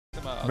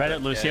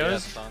Reddit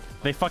Lucios,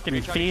 they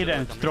fucking feed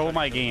and throw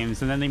my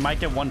games, and then they might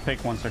get one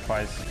pick once or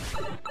twice.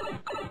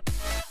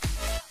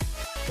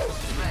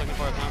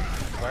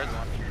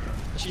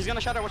 She's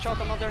gonna shatter. Watch out,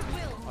 I'm out there.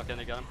 Okay,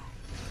 they got him.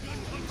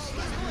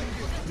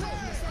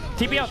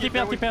 TP out, TP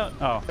out, TP out.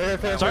 Oh,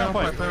 sorry, on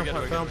point.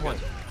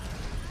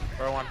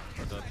 Fair one.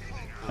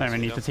 I don't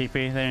even need to TP.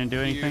 They didn't do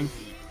anything.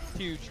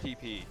 Huge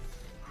TP.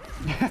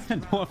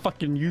 No one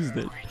fucking used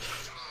it.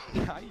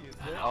 I used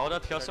it. Oh,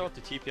 that Kelso with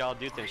the TP out.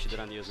 Do you think she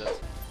didn't use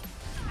it?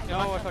 No,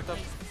 I fucked up.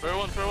 Fair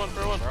one.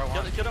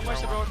 Kill the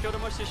Mercy, bro. Kill the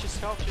Mercy. She's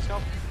help.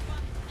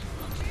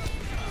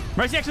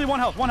 Mercy actually one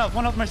health,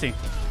 Mercy.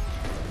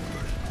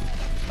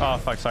 Oh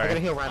fuck, sorry. I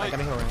gotta heal Ryan.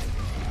 Okay,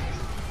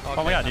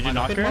 Oh my god, did you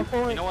knock her?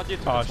 You know what, dude?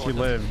 Oh, she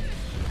lived.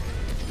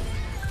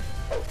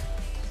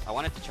 I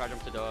wanted to charge him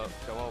to the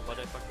wall, but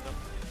I fucked it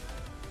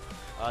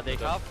up. They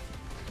have.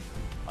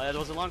 It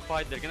was a long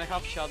fight. They're gonna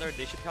have Shatter.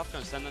 They should have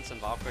Transcendence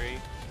and Valkyrie.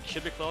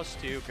 Should be close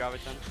to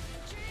Graviton.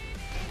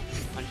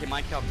 And he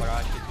might have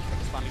Barrage. He's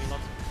spamming a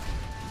lot.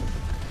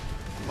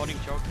 Holding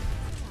choke.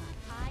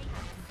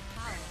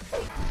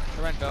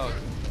 Rent dog.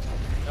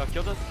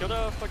 Kill the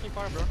fucking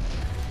fire, bro.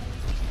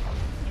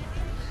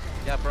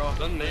 Yeah, bro.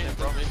 Don't name it,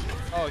 bro.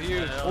 Oh,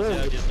 huge.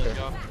 Let's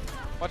go.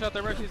 Watch out,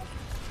 there, Mercy's.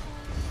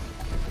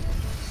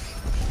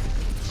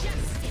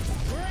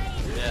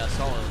 Yeah,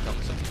 solid.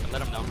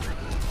 Let him know.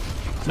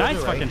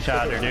 Nice fucking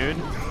Shatter, dude.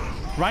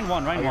 Ryan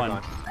one.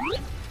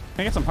 Can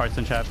I get some hearts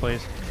in chat,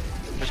 please?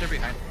 Pusher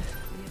behind.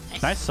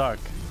 Nice suck.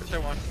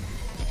 Pusher one.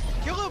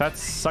 That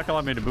suck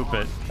allowed me to boop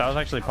it. That was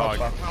actually Pog.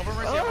 Over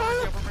Mercy.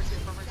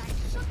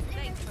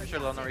 Pusher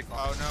low, no recall.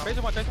 Oh no.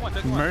 Tracer one.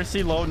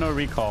 Mercy low, no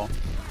recall.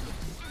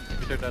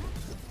 They're dead.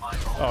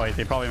 Oh wait,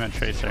 they probably meant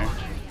Tracer.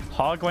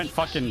 Hog went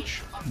fucking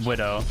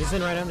Widow. He's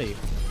in right under you.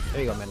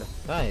 There you go, Mendo.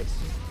 Nice.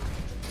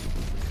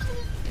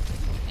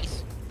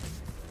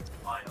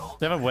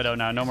 They have a Widow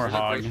now, no more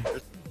Hog.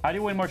 How do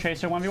you win more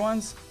Tracer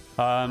 1v1s?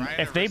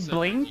 If they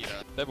blink,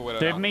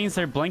 that means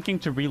they're blinking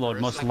to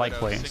reload most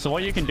likely. So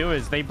what you can do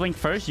is they blink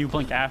first, you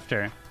blink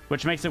after,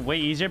 which makes it way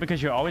easier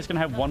because you're always gonna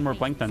have one more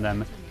blink than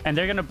them. And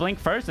they're gonna blink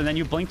first, and then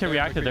you blink to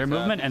react to their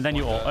movement, and then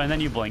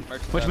you blink,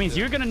 which means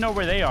you're gonna know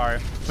where they are,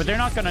 but they're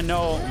not gonna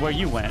know where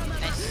you went.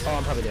 Oh,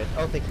 I'm probably dead.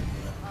 Oh, thank you.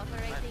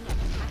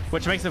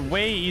 Which makes it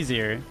way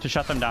easier to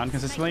shut them down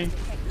consistently.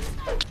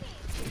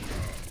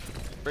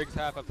 Briggs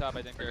half up top,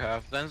 I think.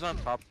 Half. Zen's on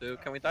top too.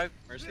 Can we dive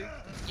Mercy?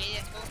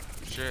 Yeah, go.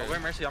 Sure. I'm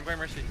going Mercy.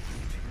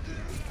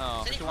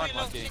 Oh, she won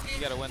lucky. You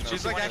gotta win though.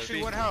 She's like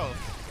actually 1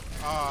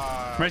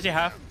 health. Mercy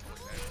half.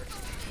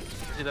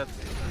 See that?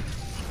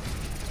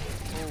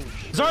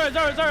 Zara!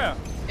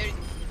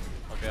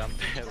 Okay, I'm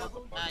dead.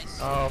 Nice.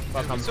 Oh,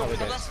 fuck, I'm probably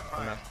dead.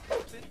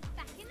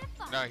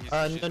 No,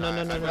 he's No.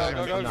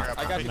 Go.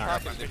 I got you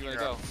pockets if you wanna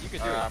go. You can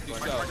do it. Do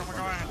so.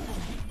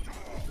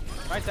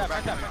 Right tap.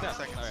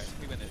 Alright,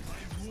 we win it.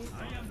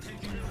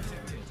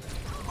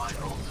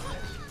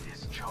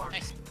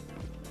 Nice.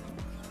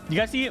 You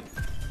guys see,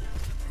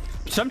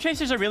 some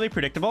Chasers are really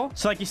predictable.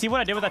 So like, you see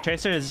what I did with that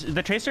Tracer is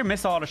the Tracer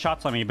missed a lot of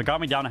shots on me, but got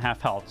me down to half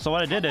health. So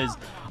what I did is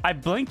I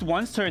blinked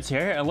once towards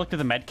here and looked at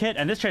the medkit,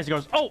 and this Tracer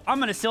goes, oh, I'm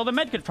gonna steal the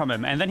medkit from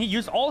him. And then he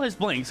used all his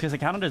blinks because I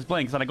counted his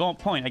blinks, and I go on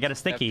point, I get a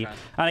sticky, and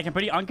I can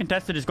pretty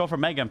uncontested just go for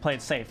Mega and play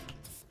it safe.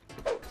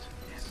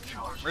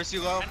 Mercy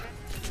low.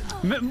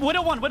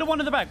 Widow one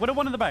in the back.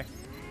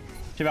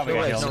 She probably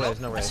got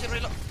healed. No way.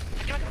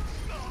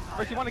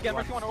 Mercy one again.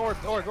 Orb.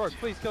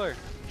 Please kill her.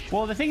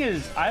 Well, the thing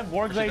is, I have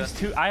Warglaives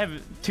too. I have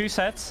 2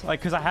 sets, like,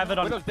 because I have it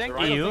on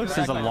EU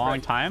since a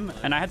long time,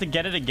 and I had to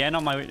get it again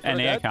on my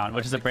NA account,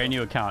 which is a brand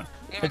new account.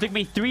 It took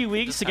me 3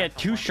 weeks to get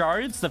 2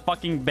 shards, the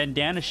fucking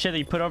bandana shit that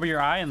you put over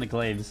your eye, and the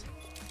glaives.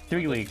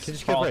 3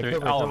 weeks. All of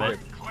it.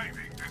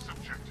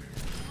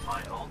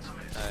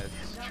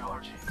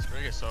 This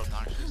rig is so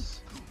obnoxious.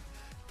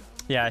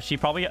 Yeah, she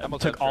probably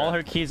took all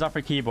her keys off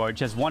her keyboard.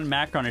 She has 1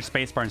 macro on her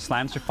spacebar and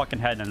slams her fucking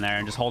head in there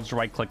and just holds her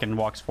right click and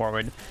walks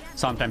forward.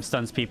 Sometimes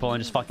stuns people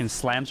and just fucking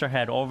slams her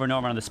head over and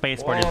over on the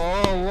spacebar.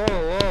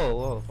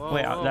 Whoa.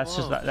 Wait,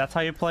 that's how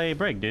you play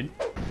Brig, dude.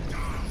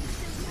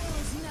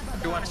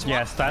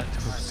 Yes, that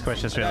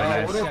squish is really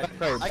nice.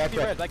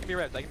 That can be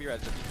red.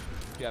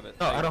 You have it.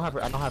 No, I don't have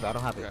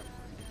it.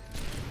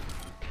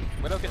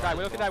 Widow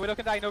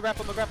can die. No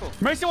grapple.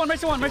 Mercy one.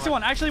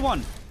 Actually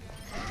one.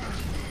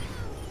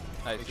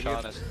 Nice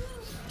shot.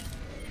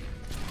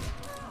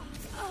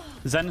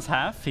 Zen's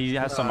half. He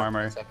has some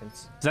armor.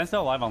 Zen's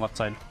still alive on left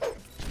side.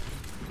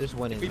 There's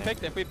one in there.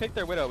 If we pick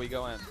their Widow, we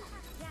go in.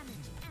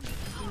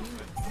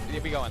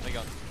 We go in.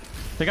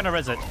 They're gonna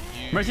res it.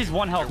 Mercy's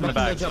 1 health in the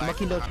back.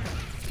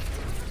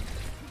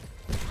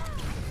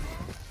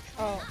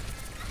 Oh.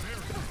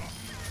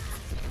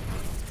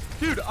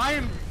 Dude, I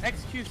am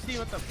XQC.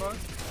 What the fuck?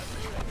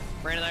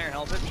 Brandon and I are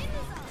helping.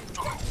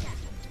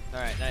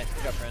 Alright, nice.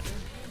 Good job, Brandon.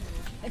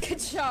 Good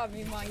job,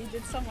 Mima. You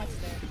did so much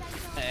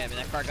there. Hey, I mean,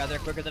 that car got there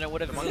quicker than it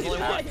would have. Monkey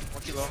only one.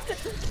 Monkey low.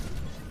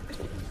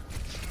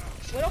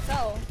 Widow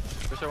fell.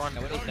 Pusher one.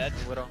 Widow's dead.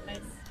 Widow. Nice.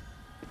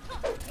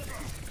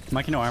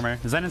 Monkey no armor.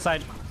 Zen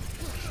inside.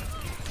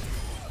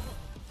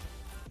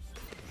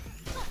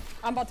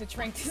 I'm about to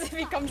trank this if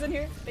he comes in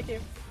here. Thank you.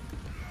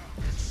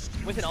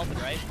 With an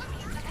ultimate, right?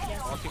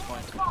 Yes. All 2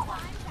 points.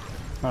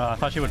 I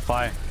thought she would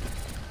fly.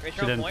 Tracer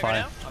She on didn't point fly. right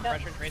now. I'm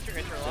pressuring Tracer.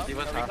 Tracer low.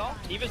 Diva's No half. recall.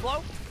 Diva's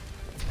low.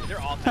 They're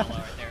all kind of low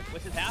right there.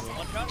 With his half,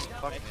 one shot.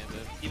 Fuck Okay. me,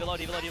 dude. Diva low,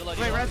 Diva low, Diva low, Wait,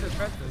 Diva low. res this.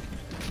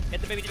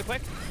 Hit the baby Diva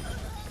quick.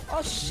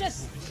 Oh shit!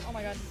 Oh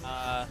my god.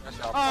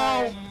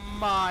 Oh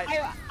my.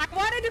 I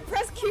wanted to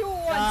press Q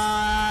once.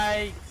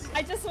 Nice.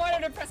 I just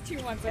wanted to press Q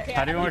once. Okay.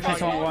 How do you want to chase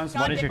someone once?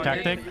 What is your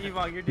tactic?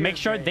 Make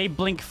sure they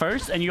blink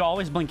first, and you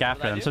always blink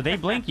after them. So they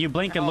blink, you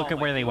blink, and look at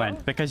where they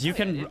went, because you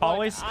can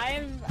always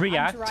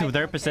react to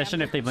their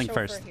position if they blink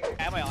first.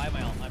 I have my ult.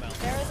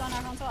 There is on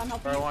our console. I'm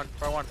helping.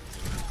 For one.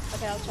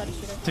 Okay, I'll try to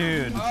shoot her.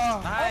 Dude,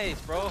 Nice,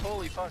 bro.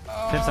 Holy fuck.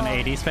 tips on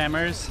 80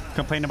 spammers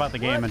complain about the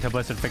game until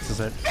Blizzard fixes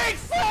it.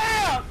 Nice,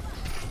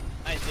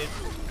 dude.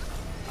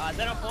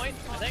 Zen on point,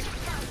 I think.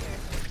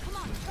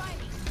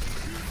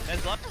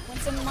 Zen's left.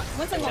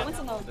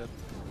 Winston low.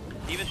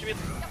 Diva should be.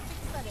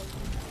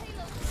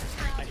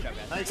 Nice job,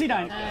 guys.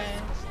 C9.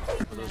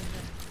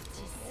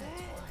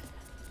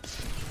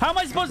 How am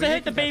I supposed to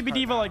hit the baby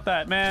diva like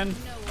that, man?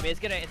 I mean, it's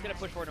gonna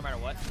push forward no matter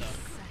what. So.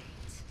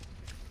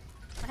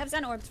 I have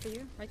Zen orbs for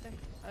you, right there.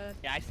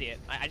 Yeah, I see it.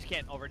 I just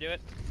can't overdo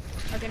it.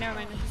 Okay, never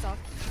mind. He's off.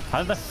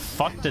 How the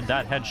fuck did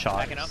that headshot?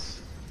 Backing up.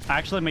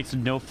 Actually makes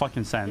no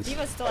fucking sense.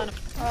 Diva's still on a...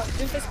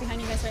 Doomfist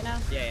behind you guys right now.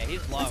 Yeah,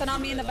 he's low. Winston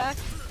on me in the back.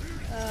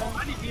 How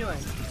are you feeling?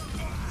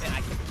 Yeah,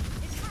 I can.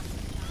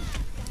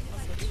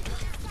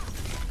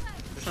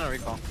 There's no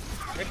recall.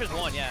 Tracer's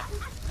one, yeah.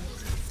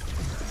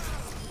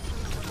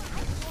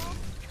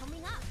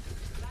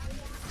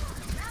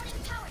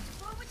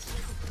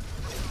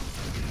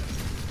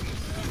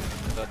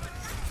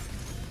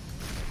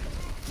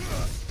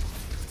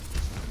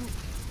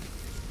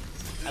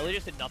 I literally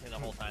just did nothing the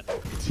whole time.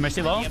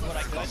 Mercy low. What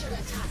I could.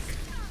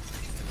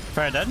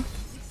 Fair dead.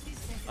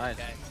 Nice.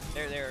 Okay.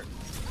 They're.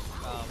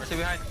 Mercy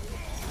behind.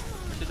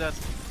 Mercy dead.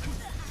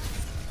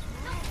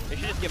 They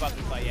should just give up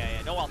this fight.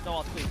 Yeah. No ult,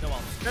 please, no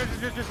ult.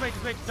 Just wait.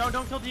 Don't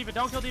kill Diva.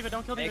 Don't kill Diva.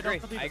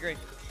 I agree.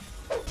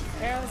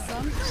 Arrow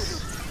some.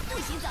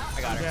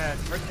 I got her. Yeah.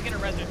 First to get a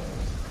resident.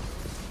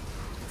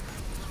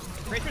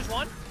 Tracer's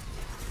one.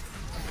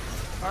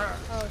 Oh,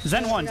 shit.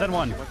 Zen 1.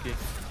 Okay.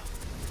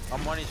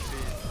 I'm 1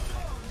 HP.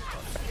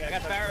 I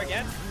got Farrah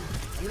again.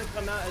 I'm gonna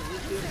come out as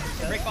this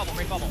dude. Break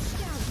bubble.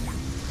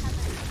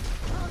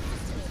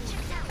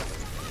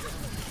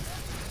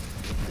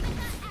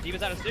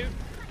 Diva's out of suit.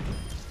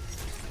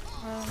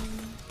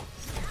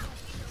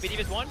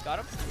 Diva's one. Got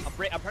him. I'm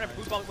trying to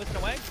boot bomb Winston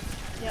away.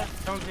 Yeah.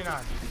 Don't do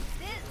not.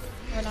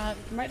 We're not.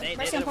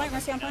 Mercy on point.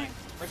 Mercy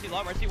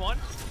low. Mercy one.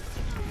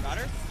 Got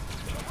her.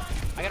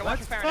 I gotta watch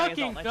her Farrah.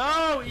 Fucking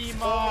go,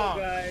 Emo!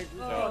 Guys.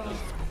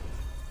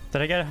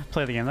 Did I get to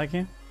play the game like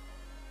you?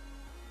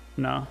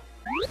 No.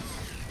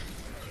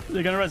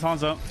 They're gonna res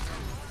Hanzo.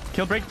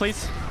 Kill break,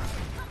 please.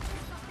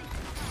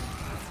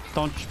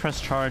 Don't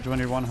press charge when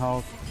you're 1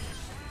 health.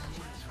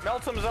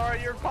 Melt him,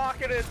 Zara. You're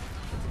pocketed.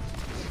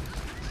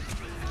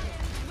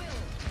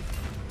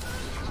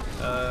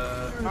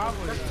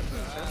 Probably.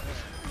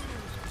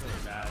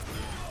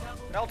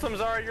 Melt him,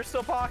 Zara. You're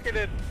still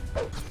pocketed.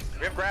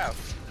 We have grab.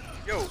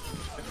 Yo.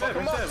 Fuck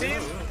him up,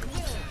 team.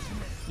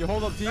 You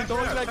hold up, team. Don't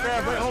look at that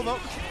grab. Wait, hold up.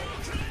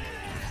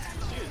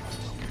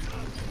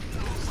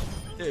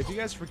 Hey, if you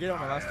guys forget on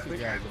my last 2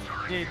 grabs,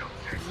 dude,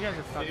 you guys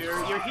are fucking.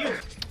 You're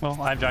huge.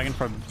 Well, I have dragon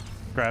for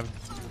grab.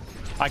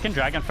 I can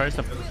dragon first.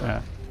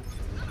 Yeah.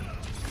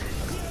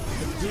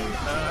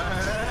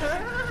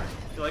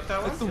 You like that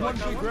one? That's the one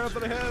big grab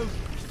that I have.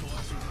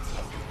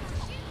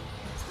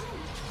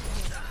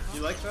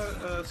 You like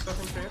that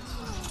stuff in trance?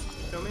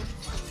 Show me.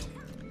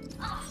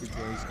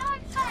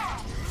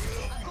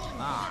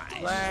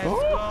 Let's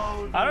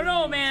go. I don't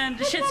know, man.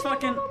 This shit's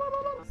fucking.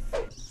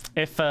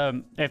 If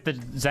the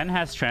Zen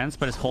has trance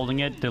but is holding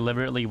it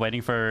deliberately,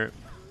 waiting for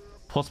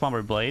pulse bomb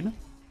or blade,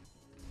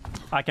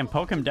 I can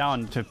poke him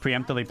down to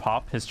preemptively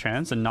pop his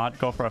trance and not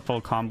go for a full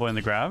combo in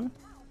the grab,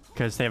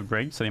 because they have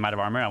brig, so they might have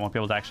armor. I won't be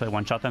able to actually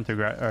one-shot them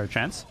through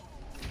trance.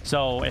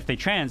 So if they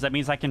trance, that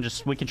means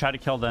we can try to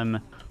kill them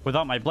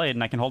without my blade,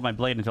 and I can hold my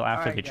blade until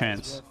after they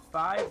trance.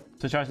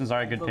 So Charles and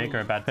Zara, a good pick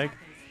or a bad pick?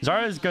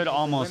 Zara is good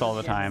almost all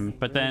the time,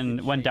 but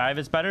then when dive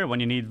is better, when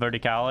you need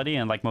verticality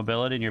and like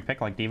mobility in your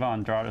pick, like Diva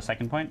on draw to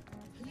second point,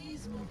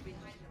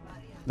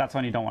 that's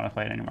when you don't want to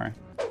play it anymore.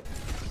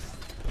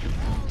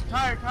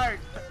 Tired.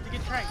 To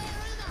get tranked.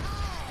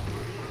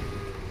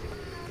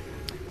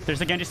 There's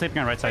the Genji sleeping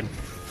on right side.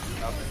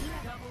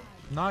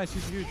 Nice,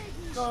 he's huge.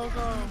 Go.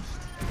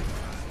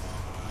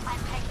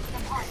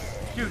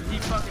 Dude, he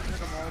fucking took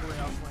him all the way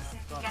out.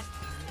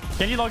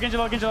 Genji low.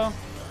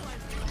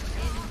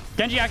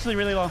 Genji actually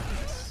really low.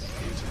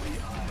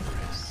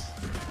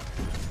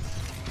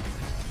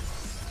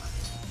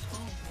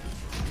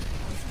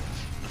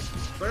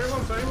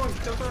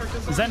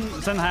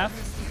 Zen half.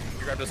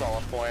 You grabbed us all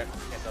off point.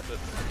 Can't touch it.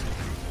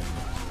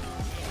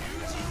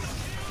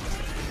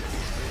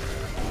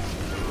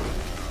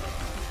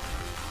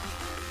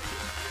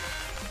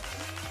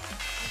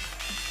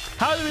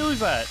 How did we lose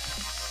that?